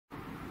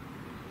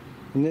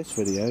In this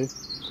video,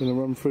 I'm going to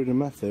run through the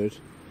method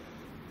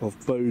of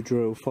bow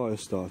drill fire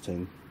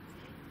starting.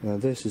 Now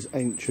this is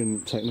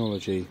ancient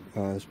technology,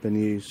 it's been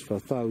used for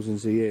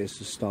thousands of years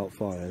to start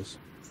fires.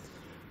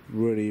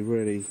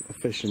 Really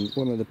efficient,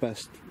 one of the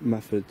best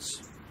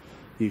methods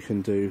you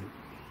can do,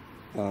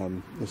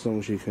 as long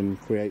as you can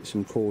create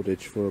some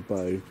cordage for a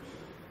bow.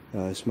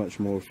 It's much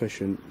more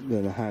efficient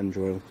than a hand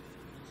drill.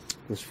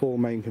 There's four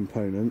main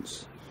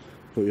components.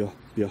 Got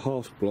your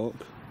half block.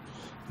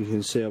 You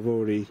can see I've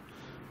already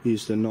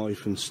used a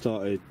knife and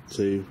started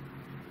to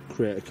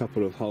create a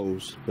couple of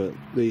holes, but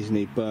these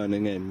need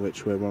burning in,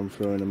 which we'll run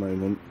through in a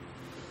moment.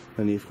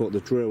 And you've got the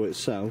drill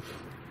itself.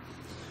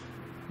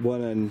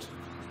 One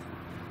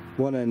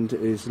end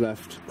is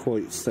left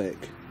quite thick,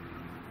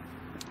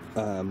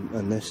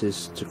 and this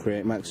is to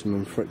create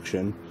maximum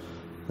friction,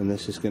 and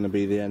this is going to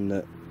be the end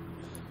that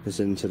is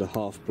into the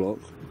half block,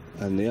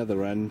 and the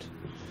other end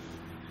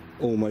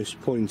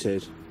almost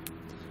pointed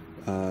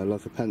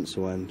like a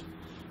pencil end,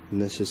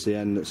 and this is the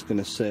end that's going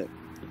to sit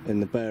in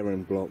the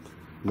bearing block.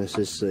 And this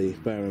is the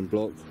bearing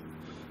block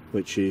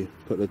which you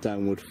put the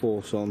downward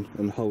force on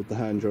and hold the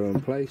hand drill in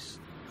place,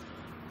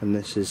 and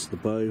this is the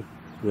bow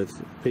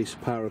with a piece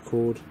of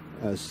paracord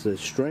as the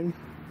string.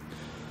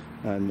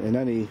 And in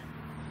any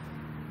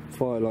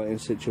fire lighting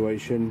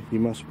situation you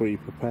must be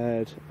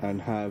prepared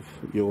and have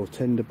your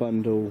tinder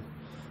bundle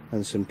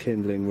and some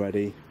kindling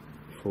ready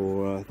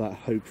for that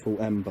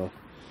hopeful ember.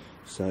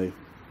 So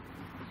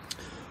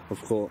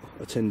I've got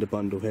a tinder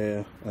bundle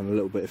here and a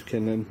little bit of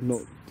kindling.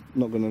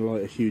 Not going to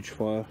light a huge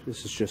fire,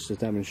 this is just a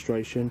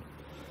demonstration.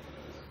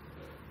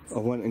 I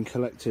went and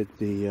collected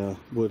the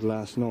wood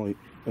last night,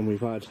 and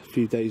we've had a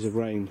few days of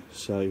rain,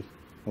 so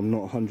I'm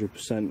not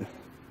 100%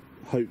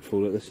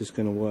 hopeful that this is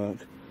going to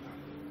work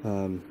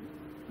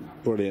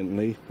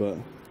brilliantly, but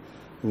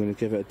I'm going to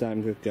give it a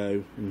damn good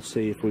go and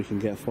see if we can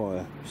get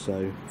fire. So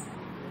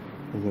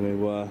I'm going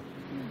to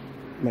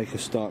make a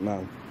start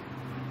now.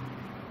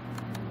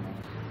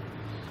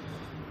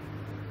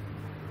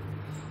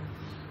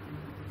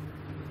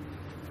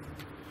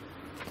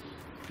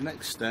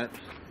 Next step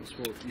is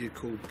what you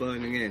call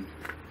burning in,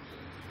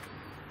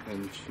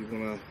 and you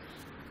want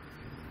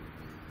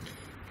to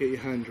get your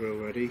hand drill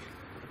ready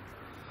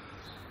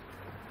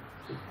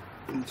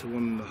into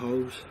one of the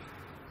holes,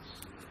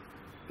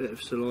 bit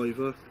of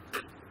saliva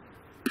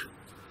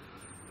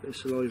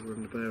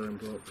in the bearing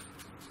block,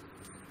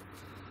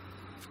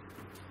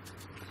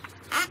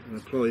 and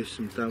apply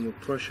some downward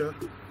pressure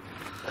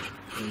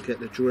and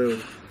get the drill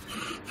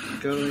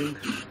going.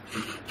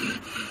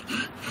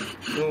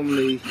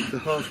 Normally the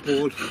half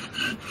board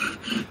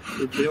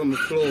would be on the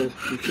floor,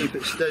 you keep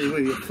it steady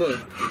with your foot.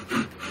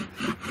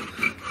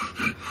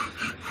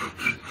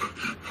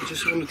 You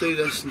just want to do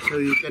this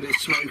until you get it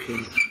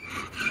smoking.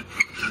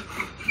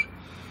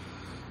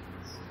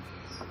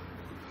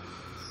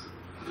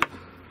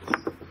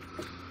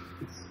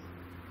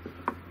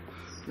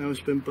 Now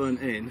it's been burnt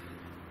in,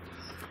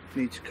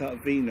 you need to cut a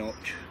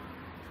V-notch,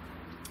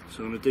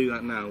 so I'm going to do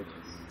that now.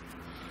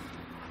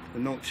 The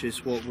notch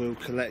is what will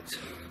collect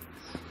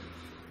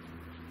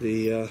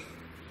the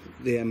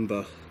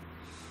ember.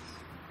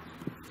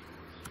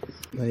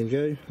 There you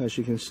go, as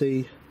you can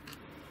see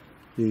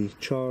the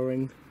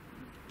charring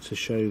to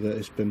show that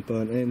it's been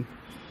burnt in,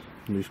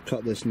 and we've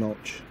cut this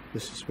notch.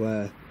 This is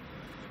where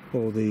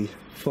all the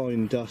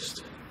fine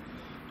dust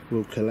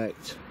will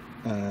collect,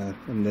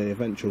 and the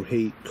eventual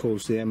heat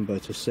cause the ember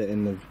to sit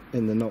in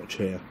the notch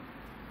here.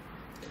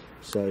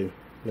 So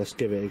let's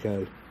give it a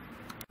go.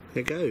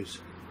 Here goes.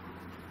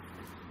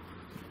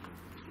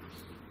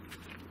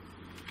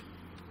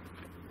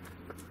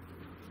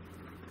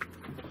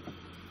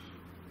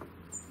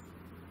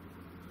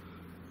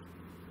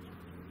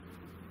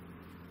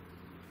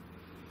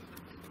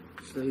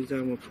 Steady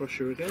downward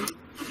pressure again.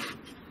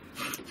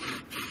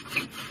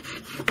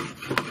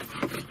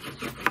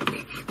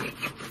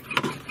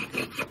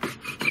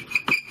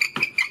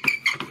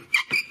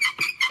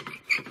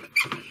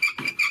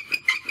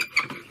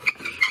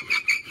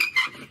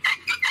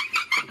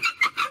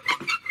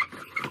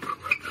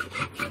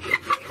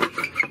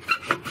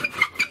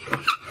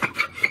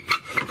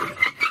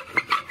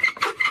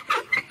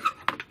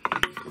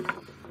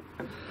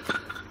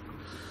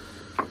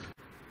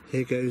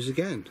 Here goes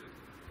again.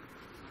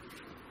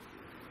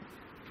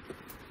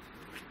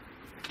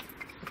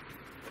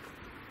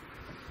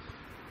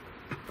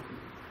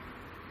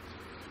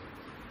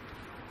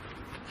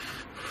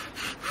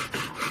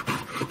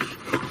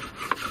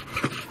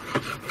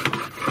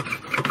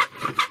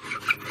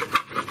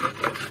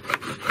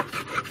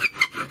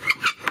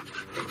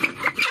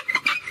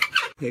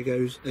 Here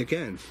goes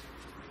again.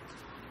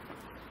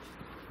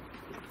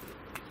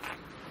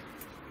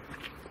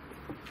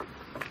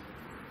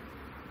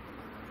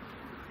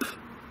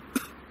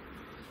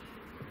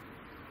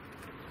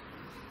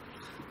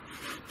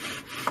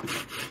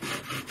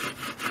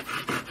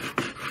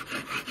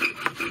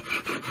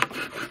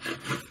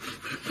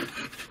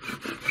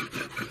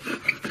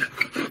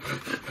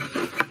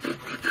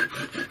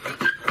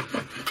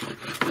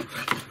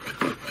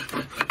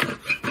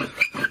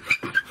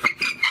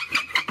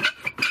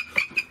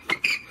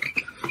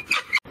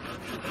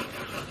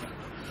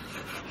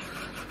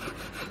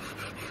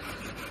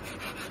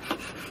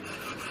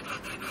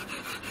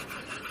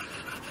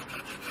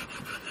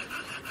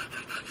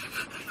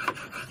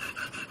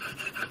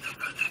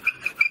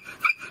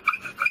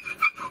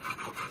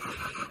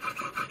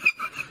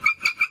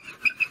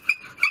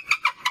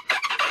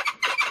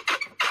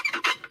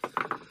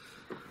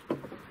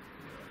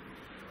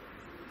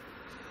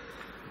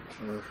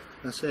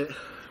 That's it,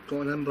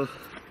 got an ember.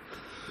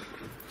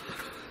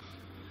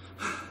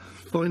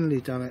 Finally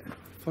done it.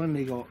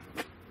 Finally got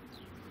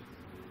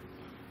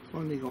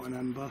an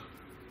ember. I'm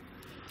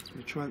going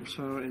to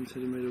transfer it into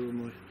the middle of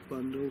my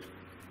bundle.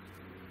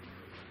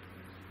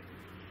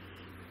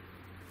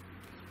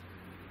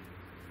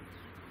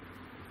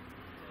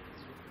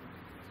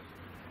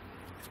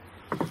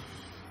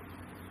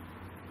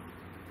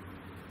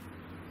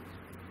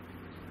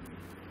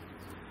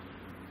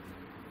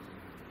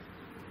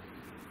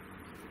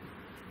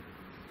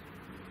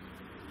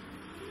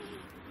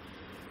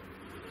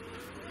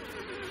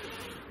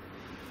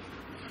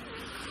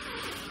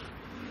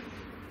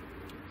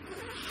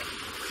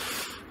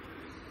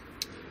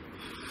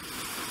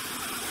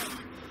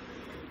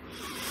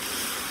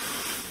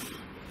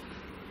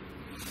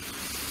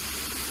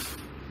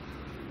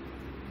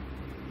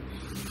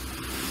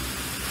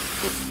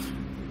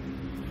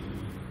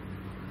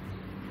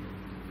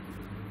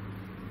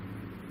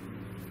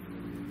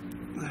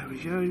 There we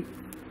go.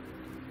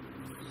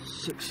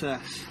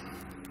 Success.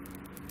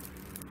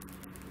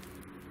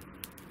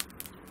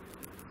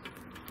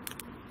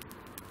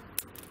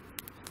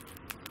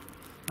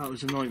 That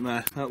was a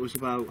nightmare. That was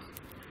about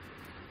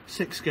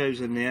 6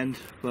 goes in the end,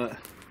 but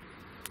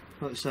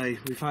like I say,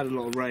 we've had a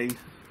lot of rain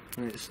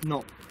and it's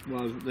not,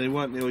 well, they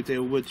weren't the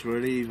ideal woods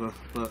really either,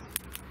 but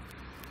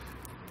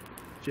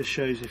just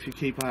shows if you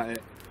keep at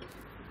it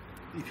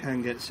you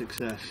can get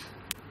success.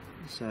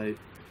 So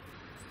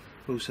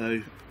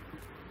also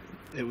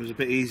it was a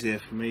bit easier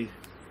for me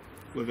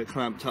with it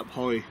clamped up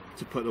high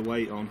to put the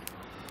weight on.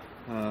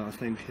 I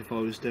think if I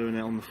was doing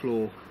it on the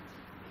floor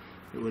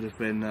it would have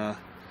been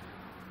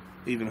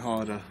even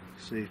harder.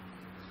 See,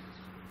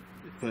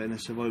 but in a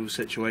survival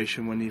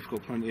situation when you've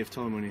got plenty of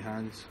time on your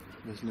hands,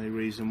 there's no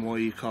reason why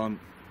you can't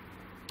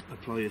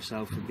apply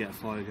yourself and get a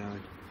fire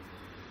going.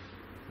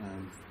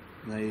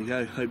 There you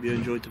go. Hope you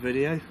enjoyed the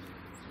video.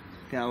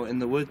 Get out in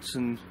the woods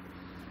and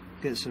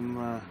get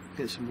some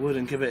wood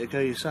and give it a go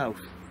yourself.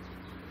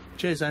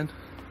 Cheers then.